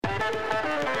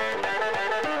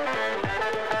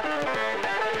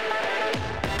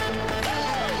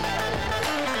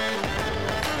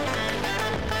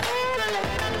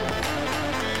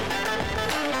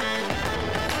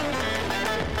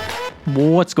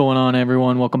What's going on,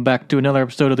 everyone? Welcome back to another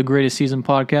episode of the Greatest Season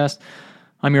podcast.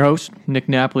 I'm your host, Nick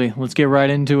Napoli. Let's get right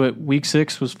into it. Week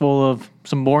 6 was full of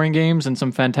some boring games and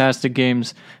some fantastic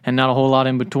games, and not a whole lot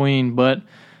in between, but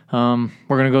we're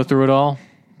going to go through it all,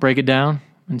 break it down,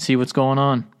 and see what's going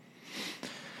on.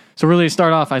 So really to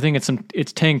start off, I think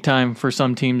it's tank time for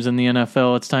some teams in the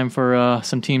NFL. It's time for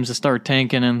some teams to start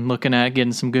tanking and looking at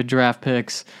getting some good draft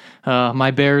picks.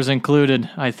 My Bears included.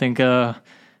 I think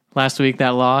last week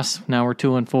that loss, now we're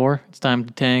 2-4. It's time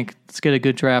to tank. Let's get a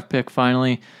good draft pick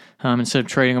finally instead of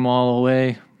trading them all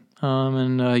away.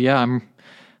 I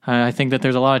think that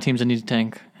there's a lot of teams that need to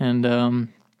tank, and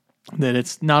that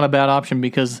it's not a bad option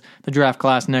because the draft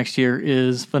class next year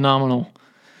is phenomenal.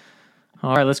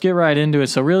 All right, let's get right into it.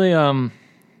 So really,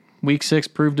 Week 6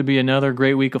 proved to be another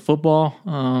great week of football,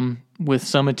 with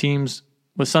some teams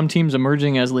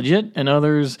emerging as legit and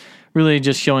others really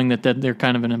just showing that they're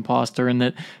kind of an imposter and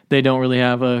that they don't really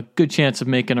have a good chance of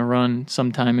making a run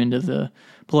sometime into the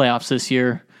playoffs this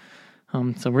year.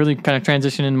 So really kind of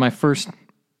transition into my first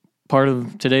part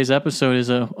of today's episode is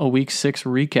a Week 6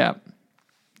 recap.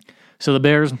 So the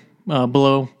Bears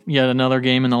blow yet another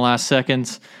game in the last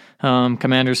seconds.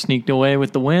 Commanders sneaked away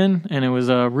with the win, and it was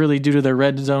really due to their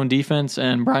red zone defense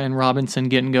and Brian Robinson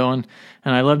getting going.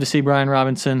 And I love to see Brian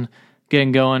Robinson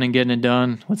getting going and getting it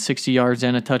done with 60 yards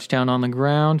and a touchdown on the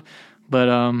ground. But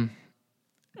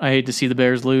I hate to see the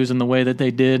Bears lose in the way that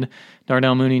they did.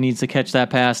 Darnell Mooney needs to catch that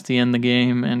pass to end the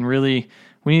game, and really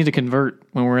we need to convert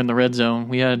when we're in the red zone.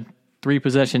 We had 3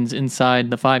 possessions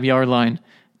inside the 5-yard line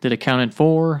that accounted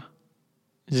for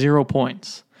 0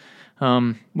 points,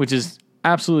 which is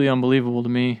absolutely unbelievable to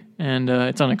me, and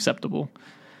it's unacceptable.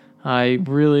 I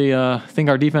really think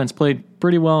our defense played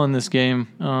pretty well in this game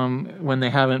when they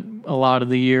haven't a lot of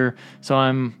the year, so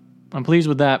I'm pleased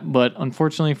with that. But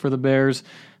unfortunately for the Bears,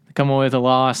 they come away with a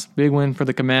loss. Big win for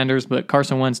the Commanders, but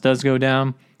Carson Wentz does go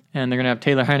down, and they're going to have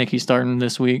Taylor Heineke starting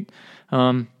this week,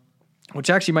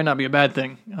 which actually might not be a bad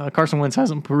thing. Carson Wentz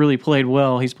hasn't really played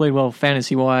well. He's played well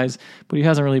fantasy-wise, but he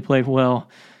hasn't really played well.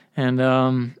 And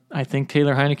I think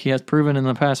Taylor Heineke has proven in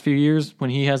the past few years when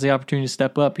he has the opportunity to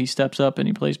step up, he steps up and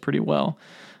he plays pretty well.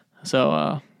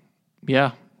 So,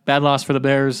 bad loss for the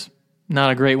Bears. Not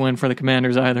a great win for the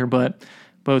Commanders either, but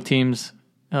both teams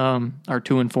are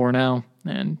 2-4 now,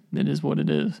 and it is what it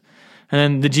is. And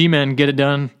then the G-Men get it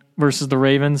done versus the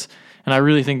Ravens, and I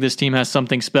really think this team has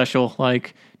something special.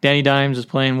 Like, Danny Dimes is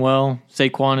playing well,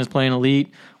 Saquon is playing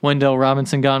elite, Wendell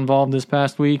Robinson got involved this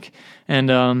past week,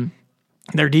 and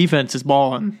their defense is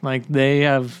balling. Like they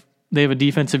have a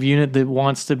defensive unit that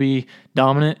wants to be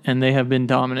dominant, and they have been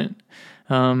dominant.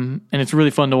 And it's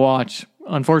really fun to watch.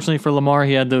 Unfortunately for Lamar,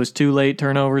 he had those 2 late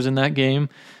turnovers in that game,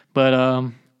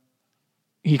 but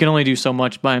he can only do so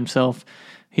much by himself.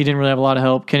 He didn't really have a lot of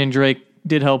help. Kenyon Drake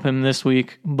did help him this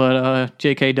week, but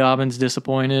J.K. Dobbins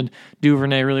disappointed.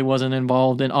 Duvernay really wasn't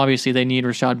involved, and obviously they need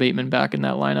Rashad Bateman back in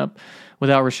that lineup.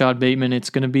 Without Rashad Bateman, it's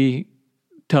going to be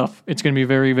tough. It's going to be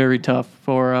very, very tough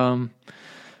for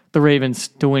the Ravens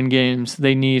to win games.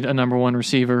 They need a number 1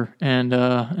 receiver, and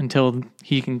until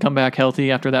he can come back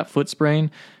healthy after that foot sprain,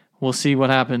 we'll see what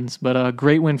happens. But a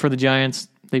great win for the Giants.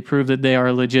 They proved that they are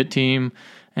a legit team,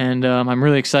 and I'm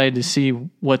really excited to see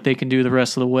what they can do the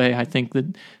rest of the way. I think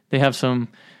that they have some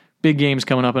big games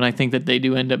coming up, and I think that they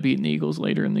do end up beating the Eagles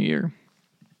later in the year.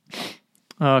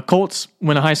 Colts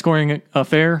win a high-scoring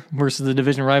affair versus the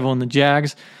division rival in the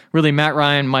Jags. Really, Matt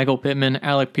Ryan, Michael Pittman,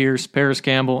 Alec Pierce, Paris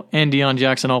Campbell, and Deion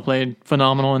Jackson all played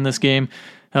phenomenal in this game.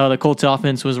 The Colts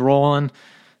offense was rolling.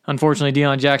 Unfortunately,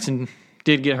 Deion Jackson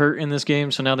did get hurt in this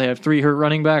game, so now they have 3 hurt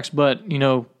running backs, but,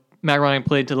 Matt Ryan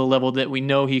played to the level that we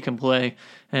know he can play,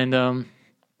 and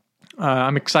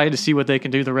I'm excited to see what they can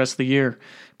do the rest of the year.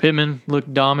 Pittman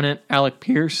looked dominant. Alec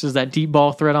Pierce is that deep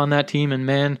ball threat on that team, and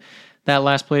man, that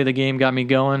last play of the game got me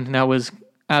going. That was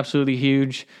absolutely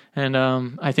huge, and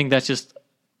I think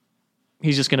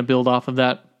he's just going to build off of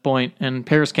that point. And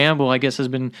Paris Campbell, I guess, has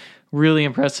been really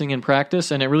impressing in practice,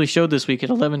 and it really showed this week. He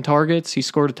had 11 targets, he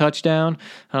scored a touchdown,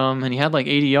 and he had like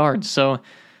 80 yards. So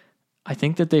I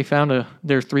think that they found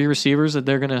their 3 receivers that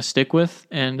they're going to stick with,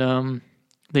 and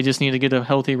they just need to get a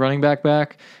healthy running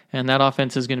back, and that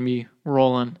offense is going to be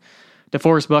rolling.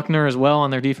 DeForest Buckner as well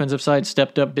on their defensive side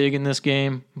stepped up big in this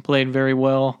game, played very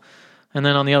well. And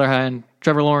then on the other hand,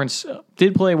 Trevor Lawrence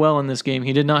did play well in this game.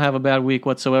 He did not have a bad week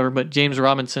whatsoever, but James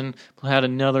Robinson had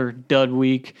another dud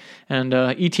week. And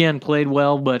Etienne played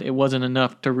well, but it wasn't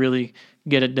enough to really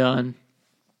get it done.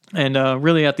 And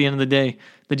really at the end of the day,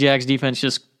 the Jags defense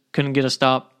just couldn't get a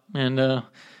stop. And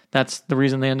that's the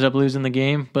reason they ended up losing the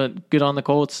game. But good on the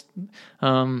Colts.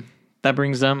 That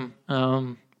brings them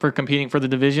for competing for the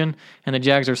division, and the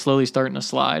Jags are slowly starting to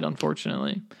slide,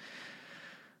 unfortunately.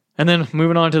 And then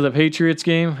moving on to the Patriots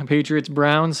game,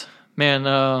 Patriots-Browns. Man,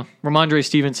 Ramondre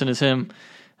Stevenson is him.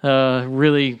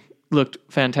 Really looked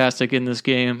fantastic in this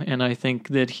game, and I think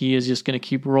that he is just going to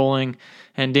keep rolling.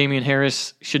 And Damian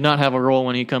Harris should not have a role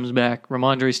when he comes back.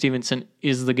 Ramondre Stevenson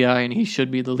is the guy, and he should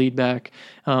be the lead back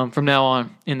from now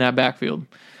on in that backfield.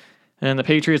 And the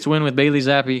Patriots win with Bailey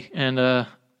Zappi, and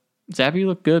Zappi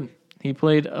looked good. He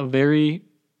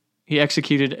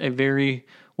executed a very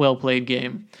well-played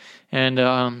game. And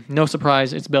no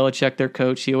surprise, it's Belichick, their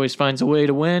coach. He always finds a way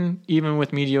to win, even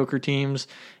with mediocre teams.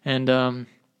 And,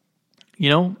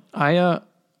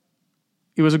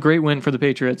 it was a great win for the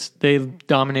Patriots. They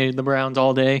dominated the Browns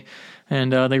all day,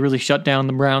 and they really shut down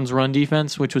the Browns' run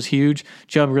defense, which was huge.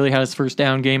 Chubb really had his first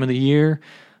down game of the year.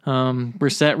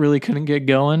 Brissett really couldn't get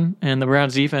going, and the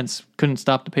Browns' defense couldn't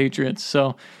stop the Patriots.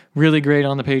 So really great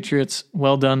on the Patriots.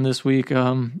 Well done this week,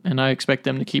 and I expect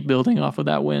them to keep building off of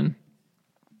that win.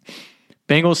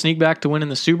 Bengals sneak back to win in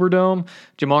the Superdome.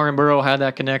 Jamar and Burrow had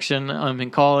that connection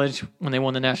in college when they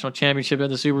won the national championship at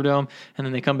the Superdome, and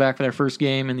then they come back for their first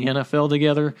game in the NFL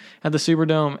together at the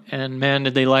Superdome, and man,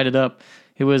 did they light it up.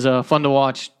 It was fun to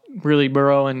watch. Really,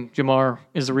 Burrow and Jamar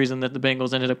is the reason that the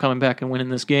Bengals ended up coming back and winning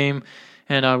this game.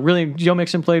 And really, Joe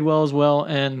Mixon played well as well,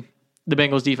 and the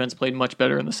Bengals defense played much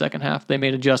better in the second half. They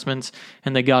made adjustments,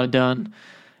 and they got it done.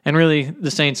 And really,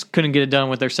 the Saints couldn't get it done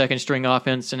with their second-string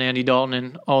offense and Andy Dalton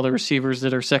and all the receivers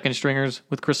that are second-stringers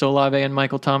with Chris Olave and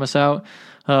Michael Thomas out.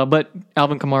 But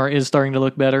Alvin Kamara is starting to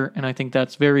look better, and I think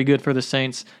that's very good for the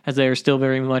Saints as they are still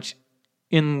very much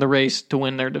in the race to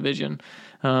win their division.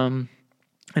 I'm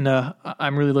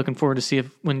really looking forward to see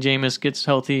if when Jameis gets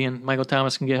healthy and Michael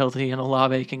Thomas can get healthy and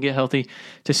Olave can get healthy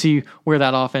to see where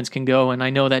that offense can go. And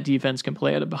I know that defense can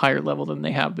play at a higher level than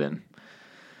they have been.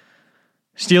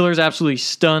 Steelers absolutely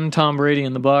stunned Tom Brady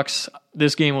and the Bucs.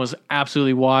 This game was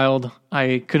absolutely wild.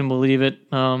 I couldn't believe it.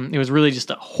 It was really just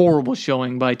a horrible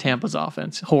showing by Tampa's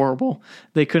offense. Horrible.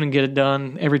 They couldn't get it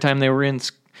done. Every time they were in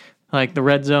like the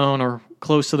red zone or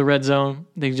close to the red zone,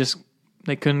 they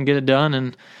couldn't get it done.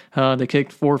 And they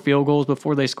kicked 4 field goals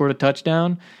before they scored a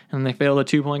touchdown, and they failed a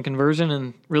 2-point conversion.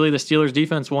 And really, the Steelers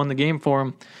defense won the game for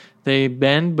them. They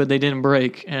bend, but they didn't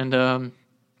break. And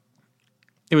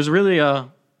it was really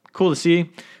cool to see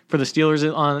for the Steelers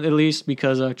at least,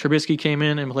 because Trubisky came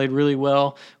in and played really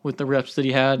well with the reps that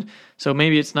he had. So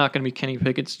maybe it's not going to be Kenny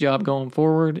Pickett's job going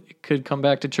forward. It could come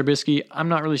back to Trubisky. I'm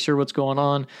not really sure what's going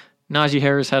on. Najee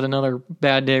Harris had another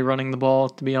bad day running the ball,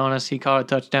 to be honest. He caught a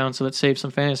touchdown, so that saved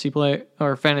some fantasy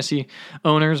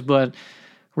owners. But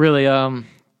really,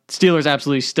 Steelers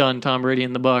absolutely stunned Tom Brady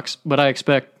and the Bucs. But I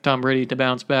expect Tom Brady to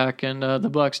bounce back and the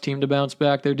Bucs team to bounce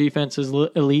back. Their defense is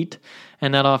elite,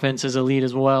 and that offense is elite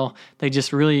as well. They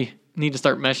just really need to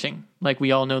start meshing like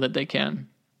we all know that they can.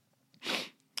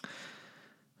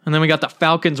 And then we got the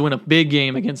Falcons win a big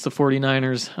game against the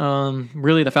 49ers.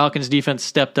 Really, the Falcons defense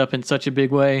stepped up in such a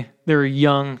big way. They're a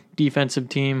young defensive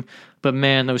team, but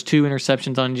man, those 2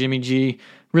 interceptions on Jimmy G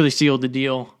really sealed the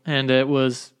deal, and it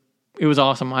was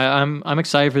awesome. I'm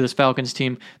excited for this Falcons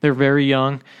team. They're very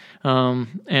young,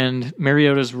 and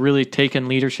Mariota's really taken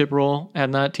leadership role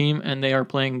at that team, and they are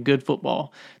playing good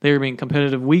football. They are being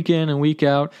competitive week in and week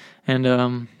out,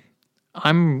 and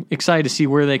I'm excited to see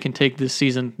where they can take this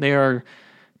season. They are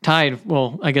tied.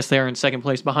 Well, I guess they are in second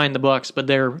place behind the Bucs, but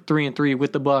they're 3-3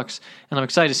 with the Bucs, and I'm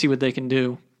excited to see what they can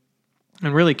do.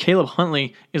 And really, Caleb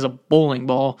Huntley is a bowling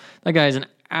ball. That guy is an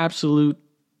absolute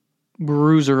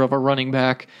bruiser of a running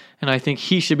back, and I think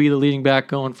he should be the leading back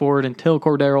going forward until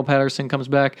Cordero Patterson comes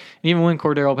back. And even when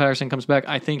Cordero Patterson comes back,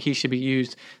 I think he should be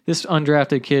used. This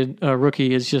undrafted kid, rookie,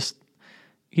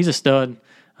 he's a stud.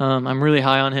 I'm really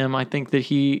high on him. I think that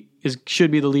he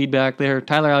should be the lead back there.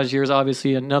 Tyler Algier is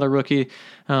obviously another rookie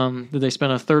that they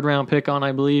spent a 3rd-round pick on,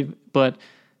 I believe, but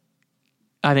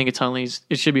I think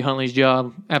it should be Huntley's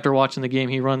job. After watching the game,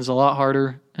 he runs a lot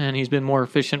harder, and he's been more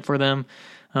efficient for them.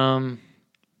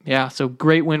 So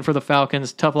great win for the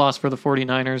Falcons. Tough loss for the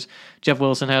 49ers. Jeff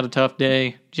Wilson had a tough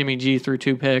day. Jimmy G threw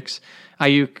 2 picks.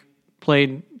 Ayuk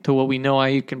played to what we know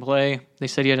Ayuk can play. They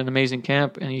said he had an amazing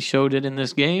camp, and he showed it in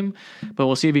this game. But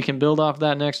we'll see if he can build off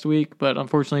that next week. But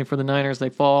unfortunately for the Niners, they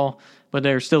fall. But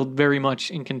they're still very much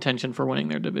in contention for winning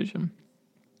their division.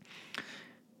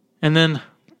 And then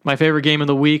my favorite game of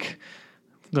the week,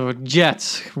 the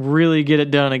Jets really get it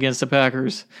done against the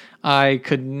Packers. I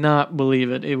could not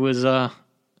believe it. It was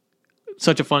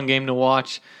such a fun game to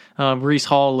watch. Breece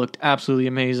Hall looked absolutely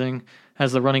amazing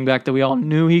as the running back that we all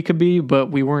knew he could be, but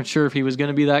we weren't sure if he was going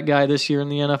to be that guy this year in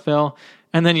the NFL.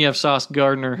 And then you have Sauce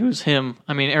Gardner, who's him.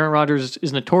 I mean, Aaron Rodgers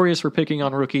is notorious for picking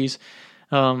on rookies,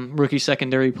 rookie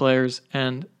secondary players,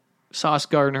 and Sauce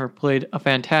Gardner played a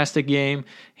fantastic game.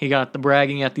 He got the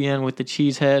bragging at the end with the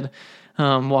cheese head,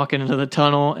 walking into the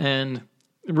tunnel, and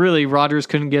really Rodgers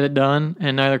couldn't get it done,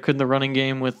 and neither could the running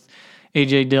game with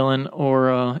A.J. Dillon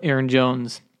or Aaron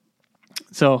Jones.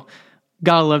 So,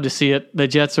 gotta love to see it. The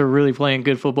Jets are really playing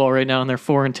good football right now, and they're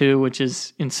 4-2, which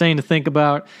is insane to think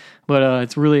about, but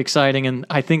it's really exciting, and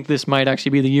I think this might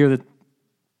actually be the year that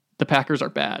the Packers are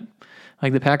bad.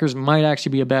 Like, the Packers might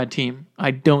actually be a bad team.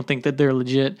 I don't think that they're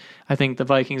legit. I think the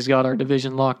Vikings got our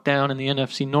division locked down in the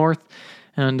NFC North,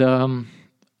 and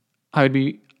I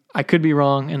could be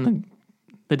wrong, and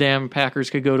the damn Packers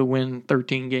could go to win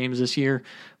 13 games this year,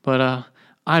 but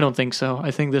I don't think so.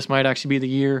 I think this might actually be the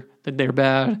year that they're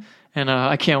bad, and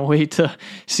I can't wait to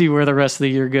see where the rest of the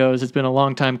year goes. It's been a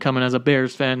long time coming as a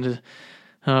Bears fan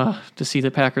to see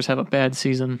the Packers have a bad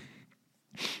season.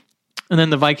 And then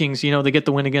the Vikings, they get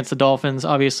the win against the Dolphins.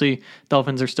 Obviously,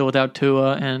 Dolphins are still without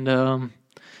Tua, and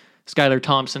Skylar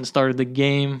Thompson started the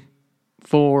game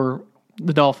for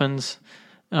the Dolphins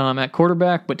at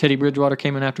quarterback, but Teddy Bridgewater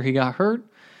came in after he got hurt.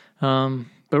 But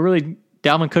really,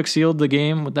 Dalvin Cook sealed the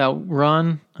game with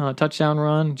that touchdown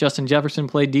run. Justin Jefferson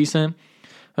played decent.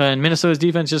 And Minnesota's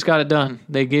defense just got it done.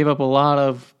 They gave up a lot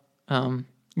of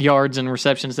yards and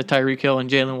receptions to Tyreek Hill and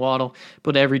Jalen Waddle,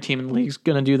 but every team in the league is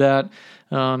going to do that.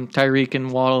 Tyreek and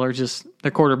Waddle are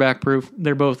they're quarterback proof.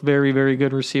 They're both very, very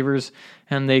good receivers,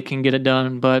 and they can get it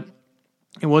done, but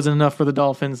it wasn't enough for the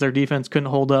Dolphins. Their defense couldn't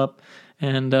hold up,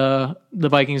 and the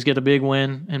Vikings get a big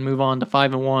win and move on to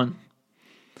 5-1.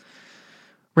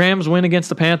 Rams win against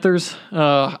the Panthers.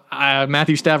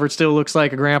 Matthew Stafford still looks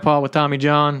like a grandpa with Tommy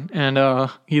John, and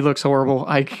he looks horrible.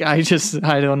 I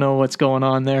don't know what's going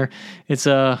on there. It's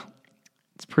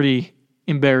pretty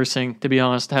embarrassing, to be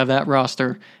honest, to have that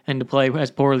roster and to play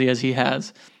as poorly as he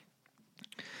has.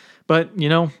 But,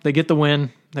 they get the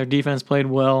win. Their defense played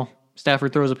well.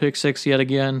 Stafford throws a pick six yet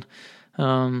again.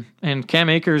 And Cam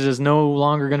Akers is no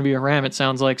longer going to be a Ram, it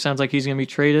sounds like. Sounds like he's going to be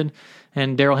traded,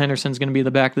 and Darrell Henderson's going to be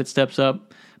the back that steps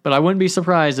up. But I wouldn't be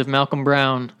surprised if Malcolm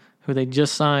Brown, who they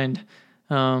just signed,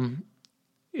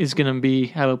 is going to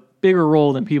have a bigger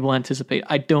role than people anticipate.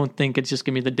 I don't think it's just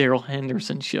going to be the Darrell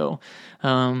Henderson show.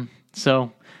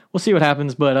 So we'll see what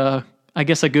happens, but I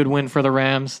guess a good win for the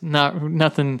Rams.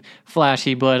 Nothing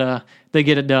flashy, but they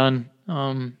get it done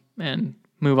and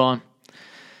move on.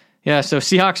 Yeah, so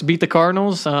Seahawks beat the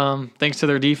Cardinals thanks to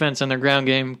their defense and their ground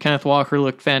game. Kenneth Walker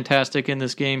looked fantastic in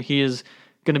this game. He is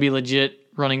going to be legit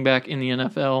running back in the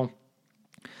NFL.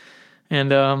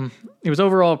 And it was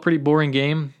overall a pretty boring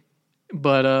game,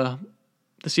 but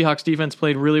the Seahawks defense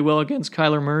played really well against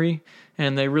Kyler Murray,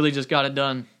 and they really just got it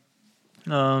done.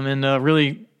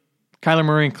 Really, Kyler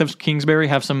Murray and Cliff Kingsbury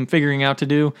have some figuring out to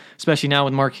do, especially now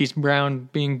with Marquise Brown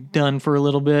being done for a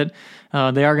little bit.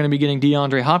 They are going to be getting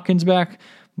DeAndre Hopkins back,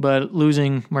 but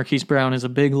losing Marquise Brown is a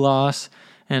big loss.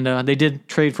 And they did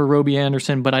trade for Roby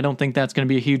Anderson, but I don't think that's going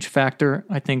to be a huge factor.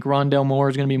 I think Rondale Moore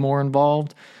is going to be more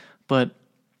involved. But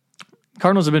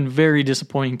Cardinals have been a very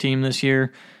disappointing team this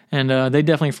year, and they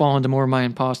definitely fall into more of my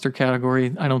imposter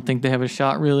category. I don't think they have a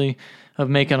shot, really, of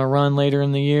making a run later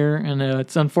in the year. And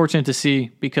it's unfortunate to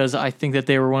see, because I think that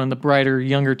they were one of the brighter,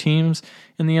 younger teams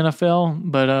in the NFL,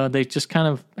 but they just kind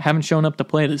of haven't shown up to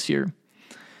play this year. And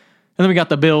then we got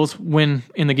the Bills win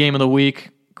in the game of the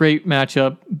week. Great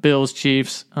matchup,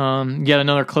 Bills-Chiefs. Yet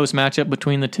another close matchup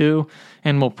between the two,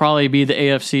 and will probably be the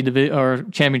AFC or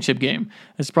championship game.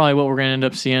 It's probably what we're going to end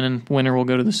up seeing, and winner will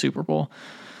go to the Super Bowl.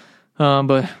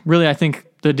 But really, I think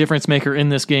the difference maker in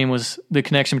this game was the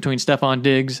connection between Stephon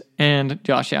Diggs and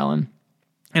Josh Allen.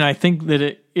 And I think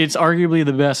that it's arguably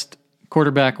the best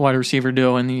quarterback-wide receiver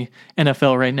duo in the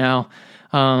NFL right now.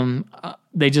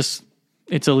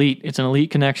 It's elite. It's an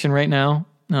elite connection right now.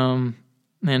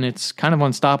 And it's kind of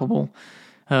unstoppable.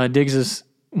 Diggs is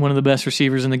one of the best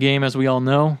receivers in the game, as we all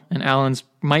know, and Allen's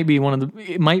might be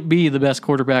the best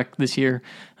quarterback this year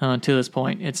to this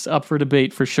point. It's up for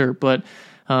debate for sure, but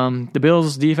the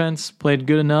Bills' defense played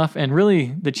good enough, and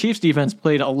really the Chiefs' defense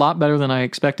played a lot better than I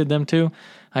expected them to.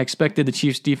 I expected the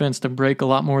Chiefs' defense to break a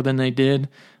lot more than they did,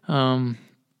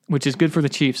 which is good for the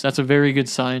Chiefs. That's a very good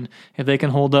sign. If they can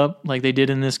hold up like they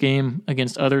did in this game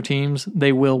against other teams,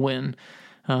 they will win.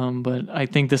 But I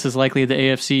think this is likely the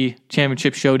AFC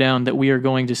Championship showdown that we are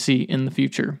going to see in the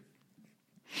future.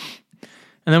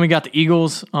 And then we got the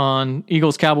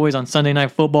Eagles-Cowboys on Sunday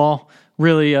Night Football.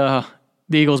 Really, the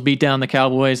Eagles beat down the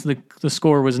Cowboys. The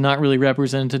score was not really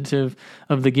representative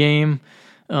of the game.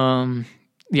 The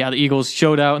Eagles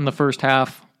showed out in the first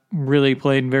half, really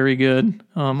played very good,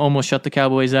 almost shut the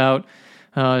Cowboys out,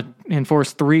 and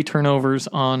forced 3 turnovers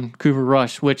on Cooper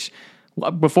Rush, which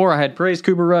before I had praised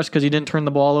Cooper Rush because he didn't turn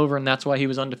the ball over, and that's why he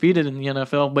was undefeated in the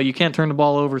NFL. But you can't turn the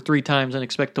ball over 3 times and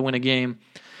expect to win a game.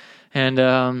 And,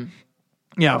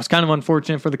 it was kind of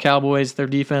unfortunate for the Cowboys. Their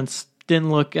defense didn't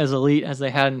look as elite as they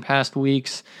had in past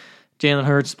weeks. Jalen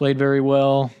Hurts played very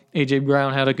well. A.J.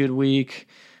 Brown had a good week.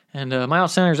 And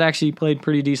Miles Sanders actually played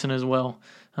pretty decent as well.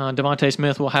 Devontae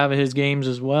Smith will have his games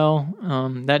as well.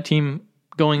 That team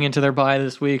going into their bye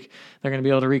this week, they're going to be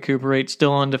able to recuperate,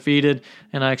 still undefeated,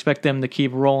 and I expect them to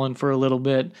keep rolling for a little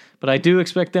bit. But I do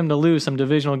expect them to lose some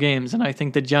divisional games, and I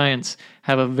think the Giants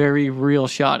have a very real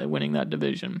shot at winning that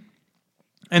division.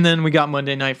 And then we got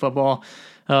Monday Night Football.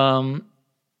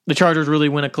 The Chargers really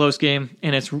win a close game,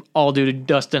 and it's all due to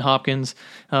Dustin Hopkins.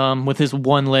 With his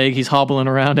one leg, he's hobbling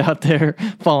around out there,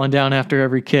 falling down after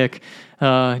every kick.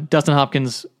 Dustin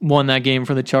Hopkins won that game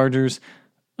for the Chargers.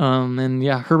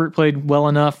 Herbert played well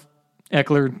enough.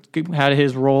 Eckler had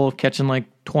his role of catching like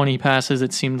 20 passes,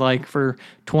 it seemed like, for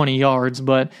 20 yards,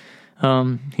 but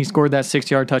he scored that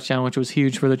 6-yard touchdown, which was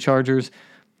huge for the Chargers.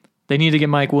 They need to get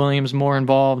Mike Williams more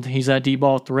involved. He's that deep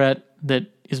ball threat that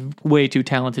is way too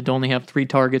talented to only have 3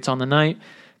 targets on the night.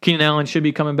 Keenan Allen should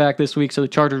be coming back this week, so the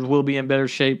Chargers will be in better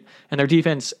shape, and their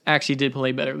defense actually did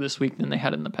play better this week than they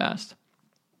had in the past.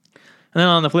 And then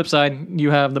on the flip side,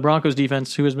 you have the Broncos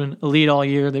defense, who has been elite all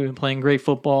year. They've been playing great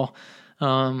football.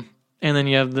 And then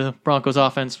you have the Broncos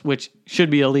offense, which should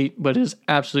be elite, but is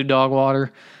absolute dog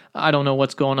water. I don't know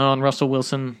what's going on. Russell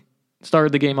Wilson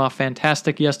started the game off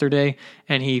fantastic yesterday,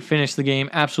 and he finished the game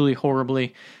absolutely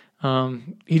horribly.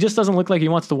 He just doesn't look like he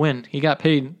wants to win. He got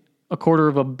paid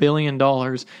 $250 million,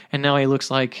 and now he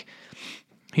looks like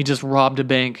he just robbed a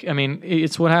bank. I mean,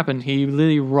 it's what happened. He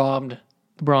literally robbed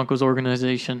the Broncos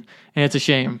organization, and it's a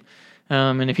shame.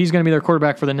 And if he's going to be their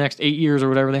quarterback for the next 8 years or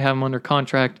whatever they have him under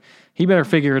contract, he better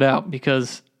figure it out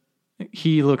because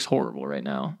he looks horrible right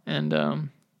now.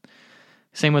 And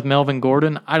same with Melvin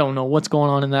Gordon. I don't know what's going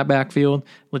on in that backfield.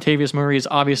 Latavius Murray is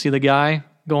obviously the guy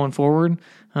going forward.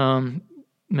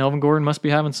 Melvin Gordon must be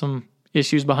having some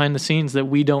issues behind the scenes that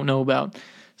we don't know about.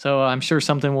 So I'm sure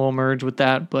something will emerge with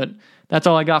that. But that's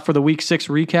all I got for the Week 6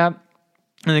 recap.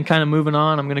 And then kind of moving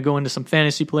on, I'm going to go into some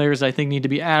fantasy players I think need to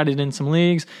be added in some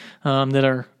leagues that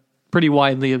are pretty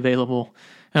widely available.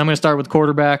 And I'm going to start with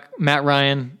quarterback. Matt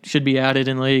Ryan should be added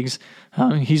in leagues.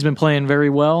 He's been playing very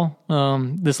well.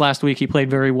 This last week he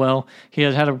played very well. He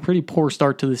has had a pretty poor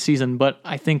start to the season, but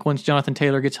I think once Jonathan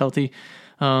Taylor gets healthy,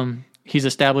 he's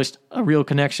established a real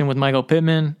connection with Michael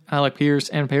Pittman, Alec Pierce,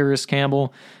 and Paris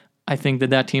Campbell. I think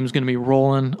that team's going to be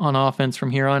rolling on offense from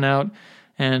here on out.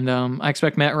 And I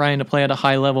expect Matt Ryan to play at a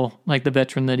high level like the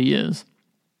veteran that he is.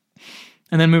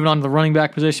 And then moving on to the running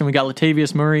back position, we got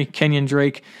Latavius Murray, Kenyon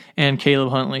Drake, and Caleb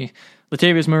Huntley.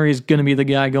 Latavius Murray is going to be the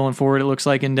guy going forward, it looks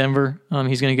like, in Denver.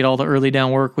 He's going to get all the early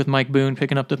down work with Mike Boone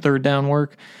picking up the third down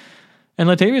work. And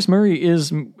Latavius Murray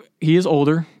is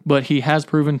older, but he has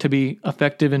proven to be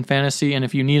effective in fantasy. And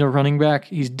if you need a running back,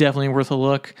 he's definitely worth a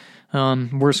look.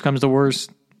 Worst comes to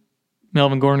worst,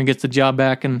 Melvin Gordon gets the job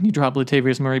back, and you drop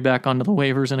Latavius Murray back onto the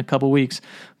waivers in a couple weeks.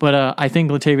 But I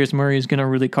think Latavius Murray is going to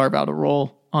really carve out a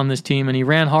role on this team, and he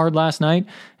ran hard last night,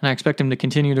 and I expect him to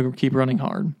continue to keep running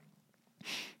hard.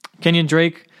 Kenyon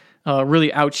Drake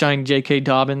really outshined J.K.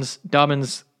 Dobbins.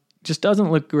 Dobbins just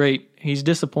doesn't look great. He's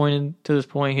disappointed to this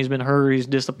point. He's been hurt. He's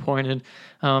disappointed.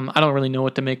 I don't really know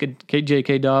what to make of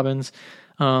J.K. Dobbins.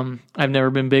 I've never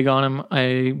been big on him.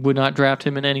 I would not draft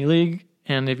him in any league.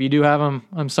 And if you do have him,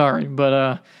 I'm sorry.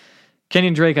 But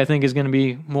Kenyon Drake, I think, is going to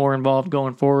be more involved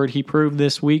going forward. He proved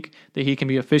this week that he can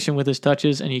be efficient with his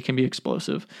touches and he can be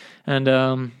explosive.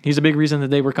 And he's a big reason that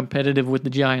they were competitive with the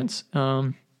Giants.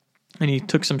 And he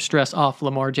took some stress off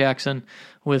Lamar Jackson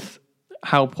with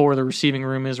how poor the receiving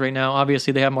room is right now.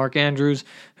 Obviously, they have Mark Andrews,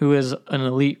 who is an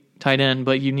elite tight end,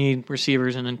 but you need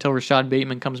receivers. And until Rashad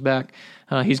Bateman comes back,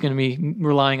 he's going to be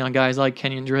relying on guys like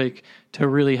Kenyon Drake to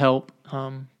really help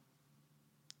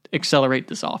accelerate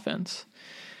this offense.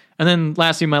 And then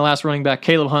lastly, my last running back,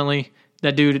 Caleb Huntley.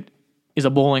 That dude is a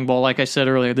bowling ball, like I said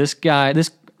earlier. This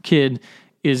kid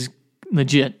is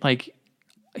legit. Like,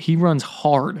 he runs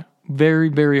hard, very,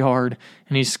 very hard,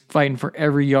 and he's fighting for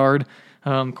every yard.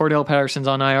 Cordell Patterson's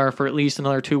on IR for at least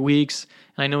another 2 weeks,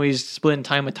 and I know he's splitting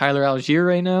time with Tyler Algier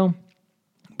right now,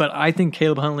 but I think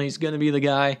Caleb Huntley is going to be the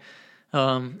guy.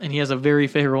 And he has a very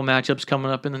favorable matchups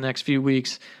coming up in the next few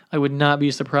weeks. I would not be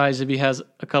surprised if he has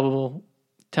a couple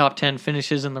top 10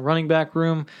 finishes in the running back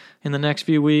room in the next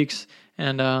few weeks.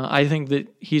 And I think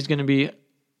that he's going to be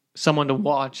someone to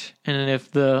watch. And if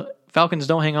the Falcons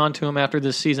don't hang on to him after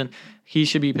this season, he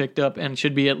should be picked up and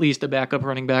should be at least a backup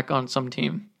running back on some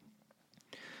team.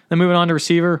 Then moving on to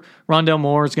receiver, Rondell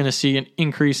Moore is going to see an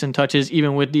increase in touches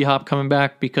even with D-Hop coming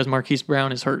back because Marquise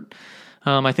Brown is hurt.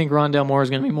 I think Rondell Moore is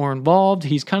going to be more involved.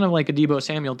 He's kind of like a Deebo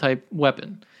Samuel type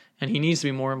weapon, and he needs to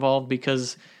be more involved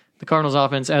because the Cardinals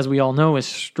offense, as we all know, is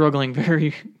struggling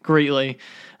very greatly.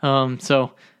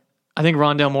 So I think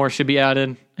Rondell Moore should be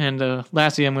added. And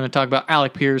lastly, I'm going to talk about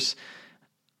Alec Pierce.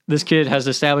 This kid has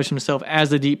established himself as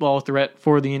the deep ball threat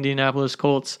for the Indianapolis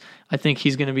Colts. I think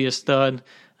he's going to be a stud.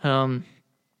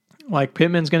 Like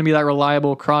Pittman's going to be that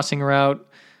reliable crossing route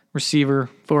receiver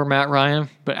for Matt Ryan,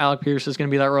 but Alec Pierce is going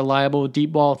to be that reliable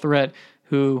deep ball threat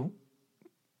who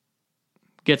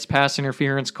gets pass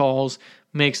interference calls,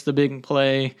 makes the big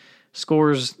play,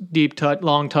 scores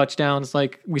long touchdowns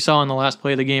like we saw in the last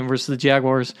play of the game versus the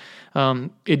Jaguars.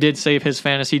 It did save his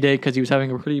fantasy day because he was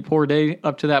having a pretty poor day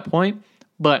up to that point,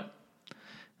 but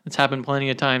it's happened plenty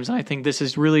of times. And I think this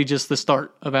is really just the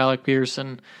start of Alec Pierce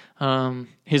and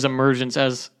his emergence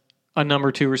as a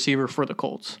number 2 receiver for the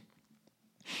Colts.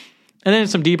 And then in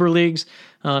some deeper leagues,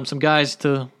 some guys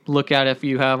to look at if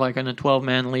you have like in a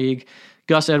 12-man league.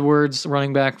 Gus Edwards,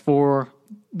 running back for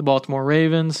the Baltimore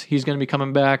Ravens. He's going to be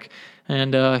coming back,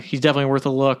 and he's definitely worth a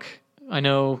look. I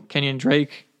know Kenyon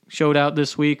Drake showed out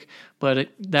this week, but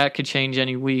that could change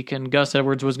any week. And Gus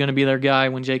Edwards was going to be their guy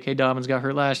when J.K. Dobbins got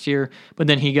hurt last year, but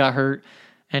then he got hurt.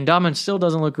 And Dobbins still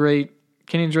doesn't look great.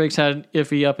 Kenyon Drake's had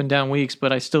iffy up and down weeks,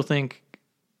 but I still think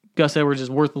Gus Edwards is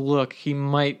worth a look. He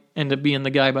might end up being the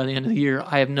guy by the end of the year.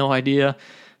 I have no idea.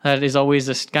 That is always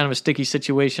a kind of a sticky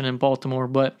situation in Baltimore,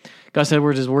 but Gus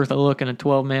Edwards is worth a look in a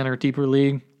 12-man or deeper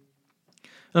league.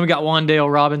 Then we got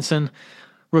Wan'Dale Robinson,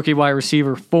 rookie wide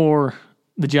receiver for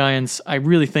the Giants. I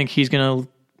really think he's going to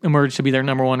emerge to be their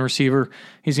number 1 receiver.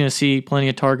 He's going to see plenty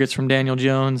of targets from Daniel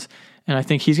Jones, and I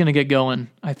think he's going to get going.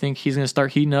 I think he's going to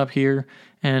start heating up here,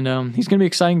 and he's going to be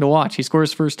exciting to watch. He scored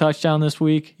his first touchdown this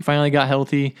week. He finally got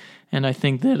healthy, and I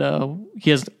think that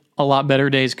he has a lot better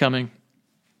days coming.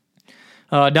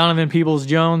 Donovan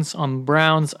Peoples-Jones on the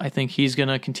Browns, I think he's going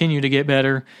to continue to get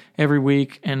better every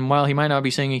week. And while he might not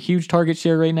be seeing a huge target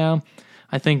share right now,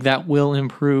 I think that will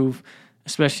improve,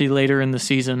 especially later in the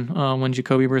season when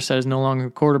Jacoby Brissett is no longer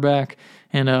quarterback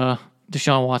and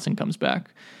Deshaun Watson comes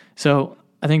back. So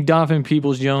I think Donovan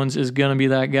Peoples-Jones is going to be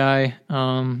that guy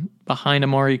behind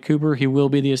Amari Cooper. He will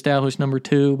be the established number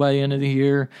 2 by the end of the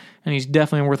year, and he's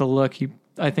definitely worth a look.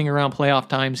 I think around playoff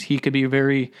times, he could be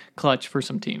very clutch for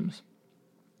some teams.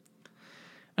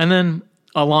 And then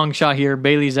a long shot here,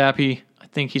 Bailey Zappi. I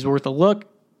think he's worth a look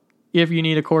if you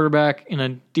need a quarterback in a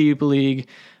deep league.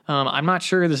 I'm not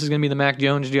sure this is going to be the Mac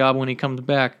Jones job when he comes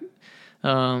back.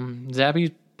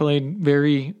 Zappi played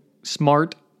very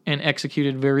smart and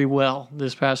executed very well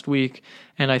this past week,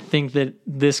 and I think that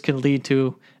this could lead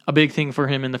to a big thing for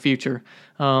him in the future.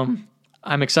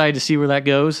 I'm excited to see where that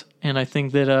goes, and I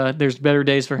think that there's better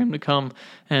days for him to come,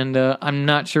 and I'm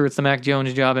not sure it's the Mac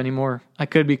Jones job anymore. I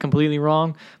could be completely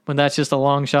wrong, but that's just a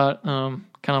long shot, kind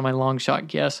of my long shot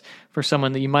guess for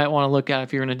someone that you might want to look at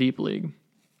if you're in a deep league.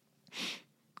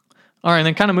 All right, and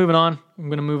then kind of moving on, I'm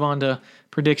going to move on to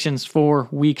predictions for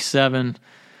Week 7.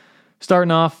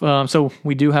 Starting off, so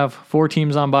we do have 4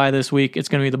 teams on bye this week. It's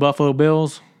going to be the Buffalo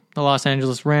Bills, the Los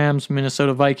Angeles Rams,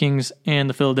 Minnesota Vikings, and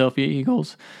the Philadelphia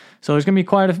Eagles. So there's going to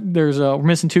be we're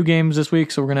missing 2 games this week,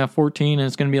 so we're going to have 14, and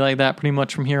it's going to be like that pretty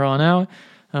much from here on out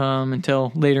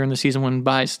until later in the season when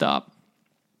byes stop.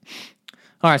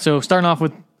 All right, so starting off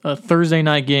with a Thursday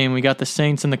night game, we got the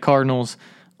Saints and the Cardinals.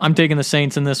 I'm taking the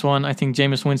Saints in this one. I think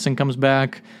Jameis Winston comes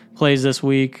back, plays this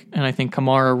week, and I think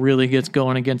Kamara really gets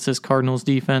going against this Cardinals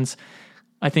defense.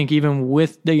 I think even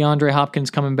with DeAndre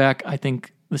Hopkins coming back, I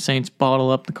think the Saints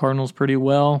bottle up the Cardinals pretty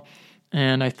well.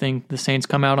 And I think the Saints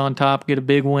come out on top, get a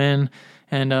big win,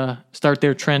 and start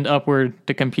their trend upward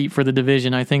to compete for the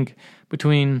division. I think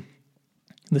between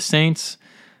the Saints,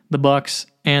 the Bucks,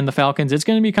 and the Falcons, it's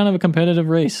going to be kind of a competitive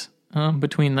race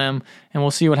between them. And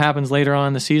we'll see what happens later on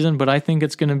in the season, but I think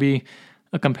it's going to be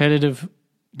a competitive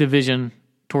division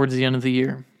towards the end of the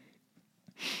year.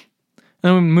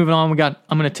 Then moving on, I'm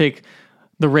going to take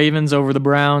the Ravens over the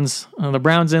Browns. The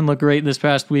Browns didn't look great this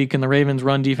past week, and the Ravens'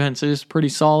 run defense is pretty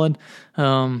solid.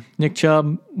 Nick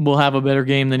Chubb will have a better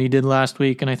game than he did last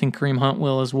week, and I think Kareem Hunt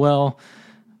will as well.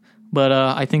 But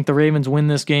I think the Ravens win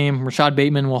this game. Rashad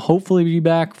Bateman will hopefully be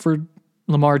back for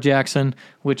Lamar Jackson,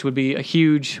 which would be a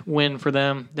huge win for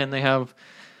them. Then they have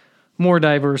more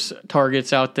diverse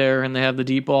targets out there, and they have the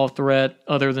deep ball threat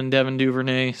other than Devin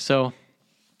Duvernay. So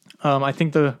I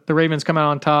think the Ravens come out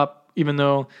on top, even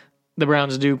though the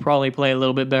Browns do probably play a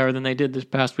little bit better than they did this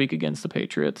past week against the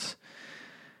Patriots.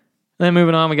 Then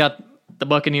moving on, we got the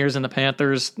Buccaneers and the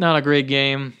Panthers. Not a great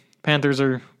game. Panthers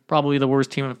are probably the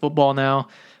worst team in football now.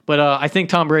 But I think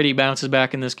Tom Brady bounces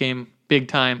back in this game big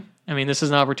time. I mean, this is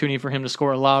an opportunity for him to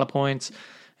score a lot of points,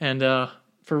 and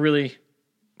for really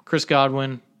Chris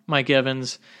Godwin, Mike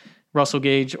Evans, Russell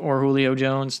Gage, or Julio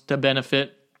Jones to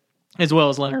benefit, as well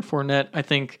as Leonard Fournette. I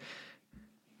think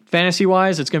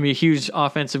fantasy-wise, it's going to be a huge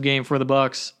offensive game for the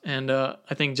Bucs, and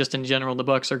I think just in general, the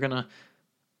Bucs are going to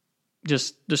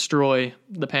just destroy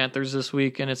the Panthers this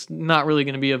week, and it's not really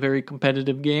going to be a very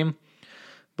competitive game.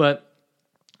 But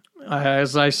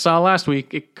as I saw last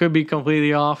week, it could be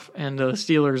completely off, and the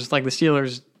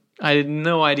Steelers, I had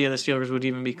no idea the Steelers would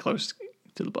even be close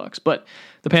to the Bucs, but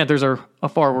the Panthers are a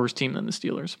far worse team than the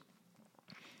Steelers.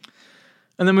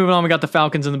 And then moving on, we got the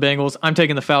Falcons and the Bengals. I'm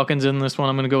taking the Falcons in this one.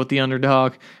 I'm going to go with the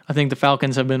underdog. I think the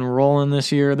Falcons have been rolling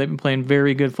this year. They've been playing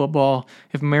very good football.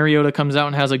 If Mariota comes out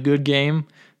and has a good game,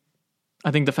 I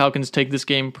think the Falcons take this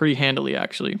game pretty handily,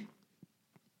 actually.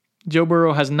 Joe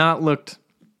Burrow has not looked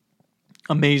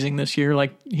amazing this year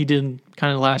like he did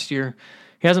kind of last year.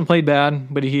 He hasn't played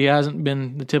bad, but he hasn't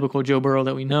been the typical Joe Burrow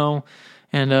that we know.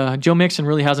 And Joe Mixon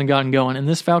really hasn't gotten going. And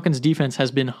this Falcons defense has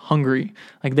been hungry.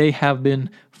 Like, they have been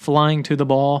flying to the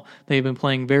ball. They've been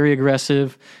playing very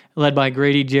aggressive, led by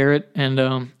Grady Jarrett.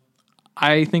 And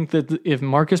I think that if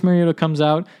Marcus Mariota comes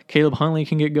out, Caleb Huntley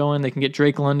can get going. They can get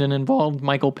Drake London involved,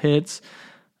 Kyle Pitts.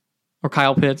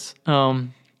 I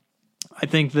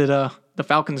think that the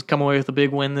Falcons come away with a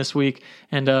big win this week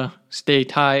and stay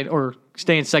tied or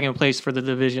stay in second place for the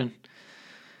division.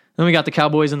 Then we got the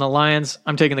Cowboys and the Lions.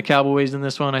 I'm taking the Cowboys in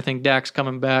this one. I think Dak's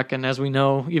coming back, and as we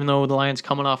know, even though the Lions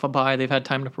coming off a bye, they've had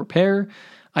time to prepare.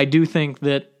 I do think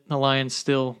that the Lions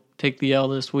still take the L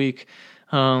this week.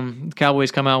 The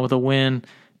Cowboys come out with a win.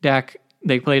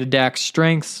 They play to Dak's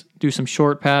strengths, do some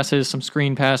short passes, some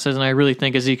screen passes, and I really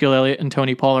think Ezekiel Elliott and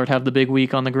Tony Pollard have the big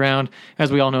week on the ground.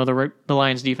 As we all know, the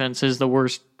Lions defense is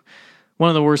one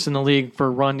of the worst in the league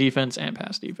for run defense and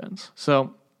pass defense.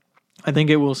 So I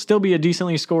think it will still be a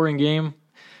decently scoring game,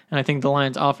 and I think the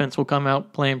Lions offense will come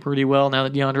out playing pretty well now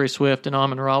that DeAndre Swift and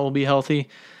Amon-Ra will be healthy.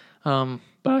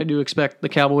 But I do expect the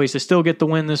Cowboys to still get the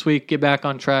win this week, get back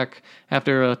on track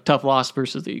after a tough loss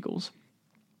versus the Eagles.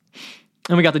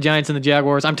 And we got the Giants and the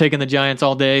Jaguars. I'm taking the Giants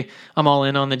all day. I'm all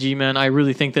in on the G-Men. I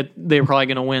really think that they're probably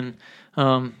going to win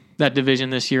that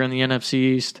division this year in the NFC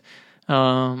East.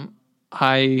 I'm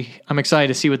excited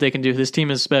to see what they can do. This team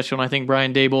is special, and I think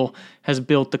Brian Daboll has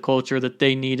built the culture that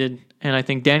they needed. And I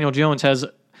think Daniel Jones has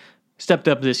stepped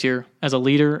up this year as a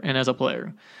leader and as a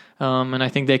player. And I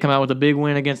think they come out with a big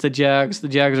win against the Jags. The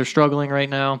Jags are struggling right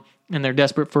now, and they're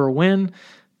desperate for a win.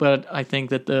 But I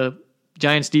think that the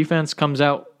Giants defense comes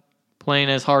out playing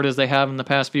as hard as they have in the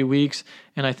past few weeks,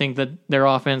 and I think that their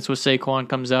offense with Saquon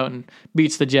comes out and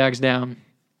beats the Jags down.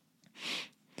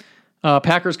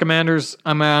 Packers-Commanders,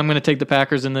 I'm going to take the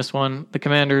Packers in this one. The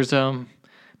Commanders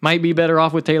might be better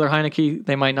off with Taylor Heineke.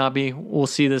 They might not be. We'll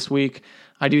see this week.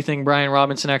 I do think Brian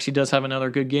Robinson actually does have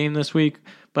another good game this week,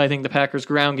 but I think the Packers'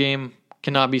 ground game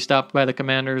cannot be stopped by the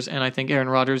Commanders, and I think Aaron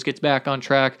Rodgers gets back on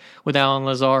track with Allen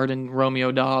Lazard and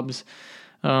Romeo Doubs.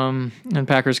 And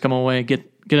Packers come away, get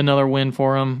another win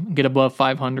for them, get above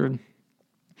 500. And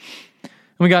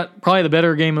we got probably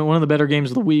one of the better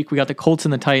games of the week. We got the Colts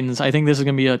and the Titans. I think this is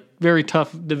going to be a very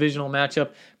tough divisional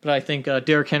matchup, but I think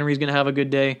Derrick Henry is going to have a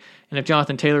good day. And if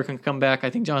Jonathan Taylor can come back,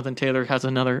 I think Jonathan Taylor has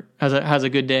a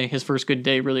good day, his first good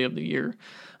day really of the year.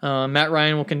 Matt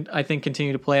Ryan will, I think,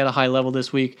 continue to play at a high level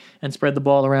this week and spread the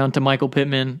ball around to Michael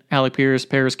Pittman, Alec Pierce,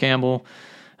 Paris Campbell,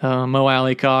 Mo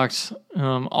Alley Cox,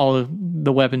 all of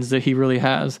the weapons that he really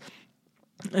has.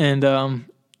 And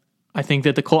I think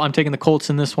that I'm taking the Colts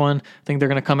in this one. I think they're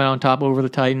going to come out on top over the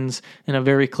Titans in a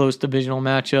very close divisional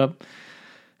matchup.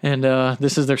 And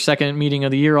this is their second meeting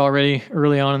of the year already,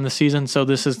 early on in the season, so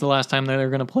this is the last time they're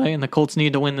going to play, and the Colts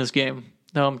need to win this game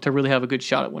to really have a good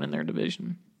shot at winning their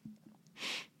division.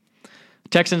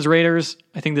 Texans-Raiders,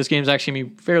 I think this game's actually going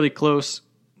to be fairly close,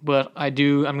 but I'm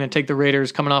going to take the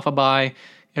Raiders coming off a bye.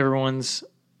 Everyone's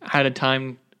had a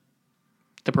time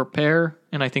to prepare,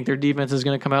 and I think their defense is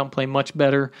going to come out and play much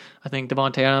better. I think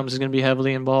Devontae Adams is going to be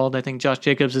heavily involved. I think Josh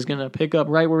Jacobs is going to pick up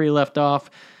right where he left off,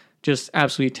 just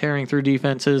absolutely tearing through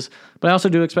defenses. But I also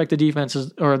do expect the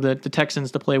defenses or the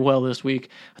Texans to play well this week.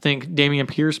 I think Dameon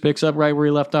Pierce picks up right where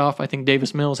he left off. I think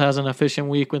Davis Mills has an efficient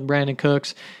week with Brandon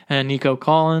Cooks and Nico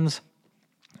Collins.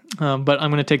 But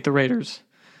I'm going to take the Raiders.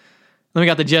 Then we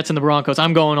got the Jets and the Broncos.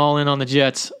 I'm going all in on the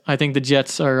Jets. I think the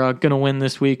Jets are going to win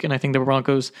this week, and I think the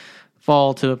Broncos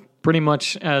fall to pretty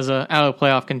much as out of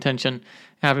playoff contention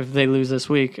if they lose this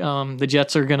week. The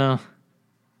Jets are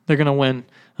they're gonna win.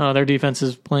 Their defense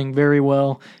is playing very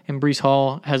well, and Breece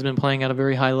Hall has been playing at a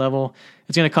very high level.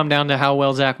 It's going to come down to how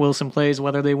well Zach Wilson plays,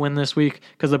 whether they win this week,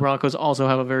 because the Broncos also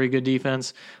have a very good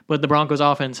defense. But the Broncos'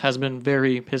 offense has been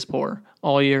very piss poor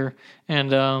all year,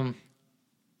 and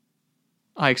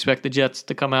I expect the Jets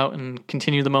to come out and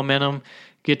continue the momentum,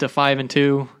 get to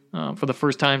 5-2 for the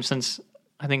first time since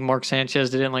I think Mark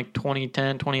Sanchez did it in like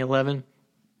 2010, 2011.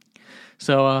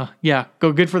 So,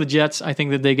 go good for the Jets. I think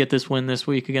that they get this win this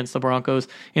week against the Broncos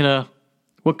in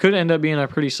what could end up being a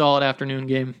pretty solid afternoon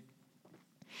game.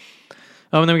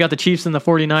 And then we got the Chiefs and the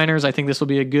 49ers. I think this will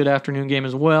be a good afternoon game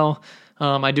as well.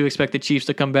 I do expect the Chiefs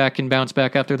to come back and bounce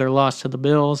back after their loss to the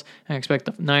Bills. I expect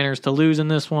the Niners to lose in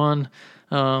this one.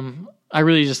 I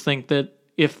really just think that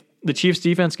if the Chiefs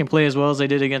defense can play as well as they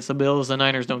did against the Bills, the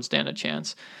Niners don't stand a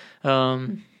chance.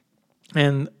 And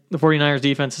the 49ers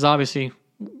defense is obviously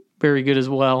very good as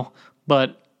well,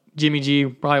 but Jimmy G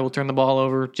probably will turn the ball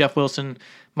over. Jeff Wilson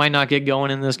might not get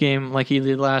going in this game like he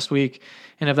did last week.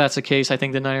 And if that's the case, I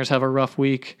think the Niners have a rough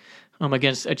week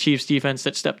against a Chiefs defense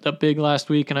that stepped up big last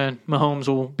week, and Mahomes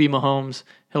will be Mahomes.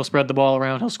 He'll spread the ball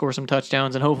around, he'll score some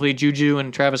touchdowns, and hopefully Juju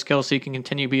and Travis Kelce can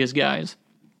continue to be his guys.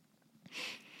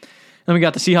 Then we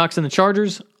got the Seahawks and the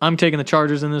Chargers. I'm taking the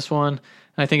Chargers in this one.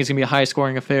 I think it's going to be a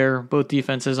high-scoring affair. Both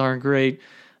defenses aren't great.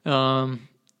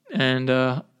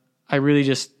 I really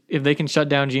just, if they can shut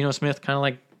down Geno Smith, kind of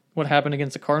like what happened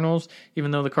against the Cardinals,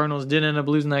 even though the Cardinals did end up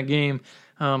losing that game,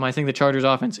 I think the Chargers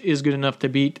offense is good enough to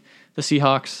beat the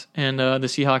Seahawks, and the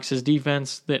Seahawks'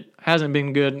 defense that hasn't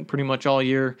been good pretty much all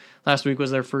year. Last week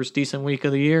was their first decent week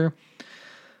of the year.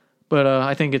 But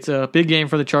I think it's a big game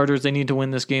for the Chargers. They need to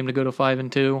win this game to go to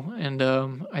 5-2, and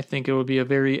I think it will be a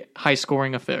very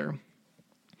high-scoring affair.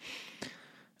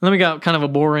 And then we got kind of a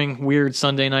boring, weird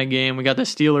Sunday night game. We got the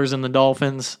Steelers and the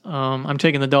Dolphins. I'm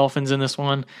taking the Dolphins in this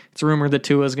one. It's rumored that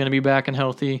Tua is going to be back and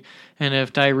healthy, and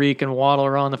if Tyreek and Waddle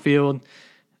are on the field,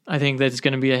 I think that it's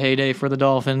going to be a heyday for the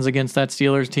Dolphins against that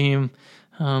Steelers team.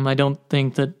 I don't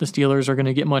think that the Steelers are going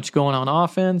to get much going on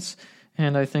offense,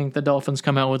 and I think the Dolphins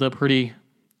come out with a pretty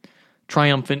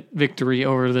triumphant victory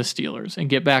over the Steelers and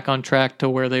get back on track to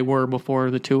where they were before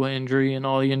the Tua injury and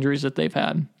all the injuries that they've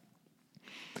had.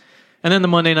 And then the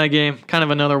Monday night game, kind of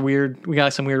another weird, we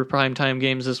got some weird primetime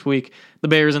games this week. The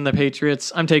Bears and the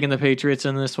Patriots. I'm taking the Patriots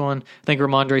in this one. I think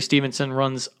Ramondre Stevenson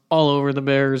runs all over the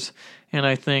Bears, and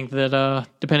I think that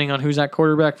depending on who's at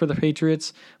quarterback for the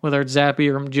Patriots, whether it's Zappe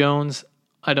or Jones,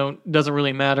 doesn't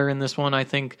really matter in this one. I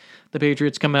think the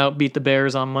Patriots come out, beat the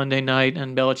Bears on Monday night,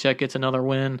 and Belichick gets another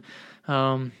win.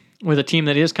 With a team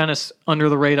that is kind of under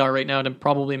the radar right now to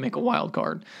probably make a wild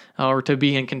card or to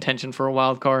be in contention for a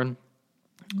wild card.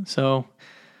 So,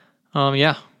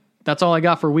 that's all I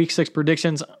got for Week 6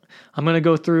 predictions. I'm going to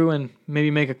go through and maybe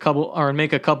make a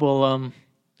couple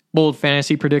bold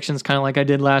fantasy predictions, kind of like I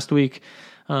did last week.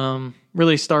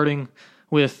 Really starting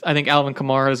with, I think Alvin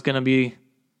Kamara is going to be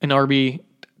an RB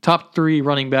top 3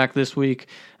 running back this week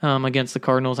against the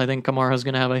Cardinals. I think Kamara is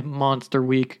going to have a monster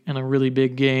week and a really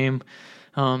big game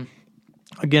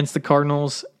against the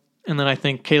Cardinals. And then I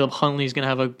think Caleb Huntley is going to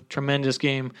have a tremendous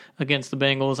game against the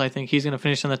Bengals. I think he's going to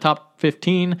finish in the top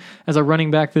 15 as a running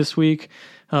back this week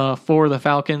for the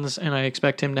Falcons, and I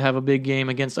expect him to have a big game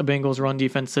against a Bengals run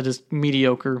defense that is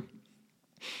mediocre.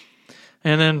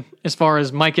 And then as far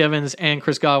as Mike Evans and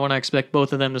Chris Godwin, I expect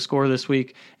both of them to score this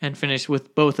week and finish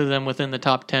with both of them within the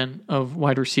top 10 of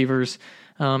wide receivers,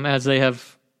 as they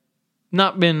have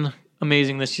not been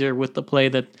amazing this year with the play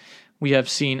that we have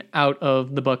seen out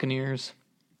of the Buccaneers.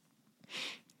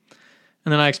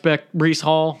 And then I expect Breece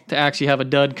Hall to actually have a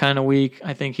dud kind of week.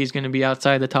 I think he's going to be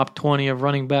outside the top 20 of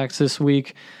running backs this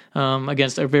week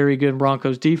against a very good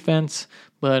Broncos defense.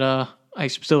 But I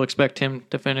still expect him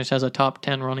to finish as a top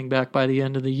 10 running back by the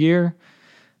end of the year.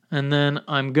 And then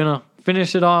I'm going to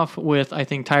finish it off with, I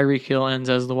think Tyreek Hill ends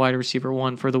as the wide receiver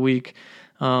 1 for the week.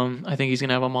 I think he's going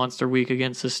to have a monster week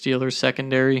against the Steelers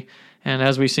secondary. And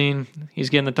as we've seen,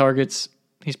 he's getting the targets.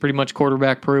 He's pretty much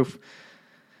quarterback proof.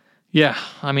 Yeah,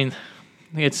 I mean,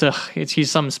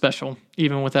 he's something special,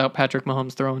 even without Patrick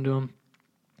Mahomes throwing to him.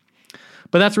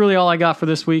 But that's really all I got for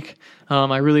this week.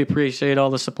 I really appreciate all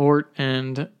the support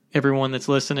and everyone that's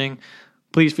listening.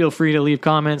 Please feel free to leave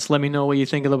comments. Let me know what you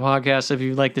think of the podcast. If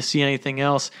you'd like to see anything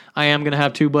else, I am going to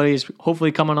have 2 buddies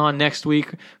hopefully coming on next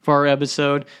week for our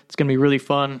episode. It's going to be really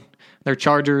fun. They're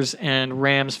Chargers and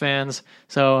Rams fans.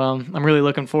 So I'm really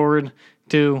looking forward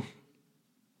to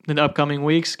the upcoming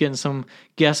weeks, getting some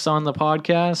guests on the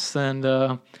podcast.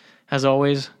 And as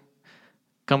always,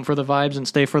 come for the vibes and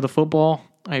stay for the football.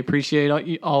 I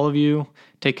appreciate all of you.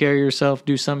 Take care of yourself.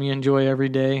 Do something you enjoy every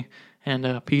day.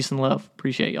 And peace and love.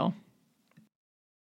 Appreciate y'all.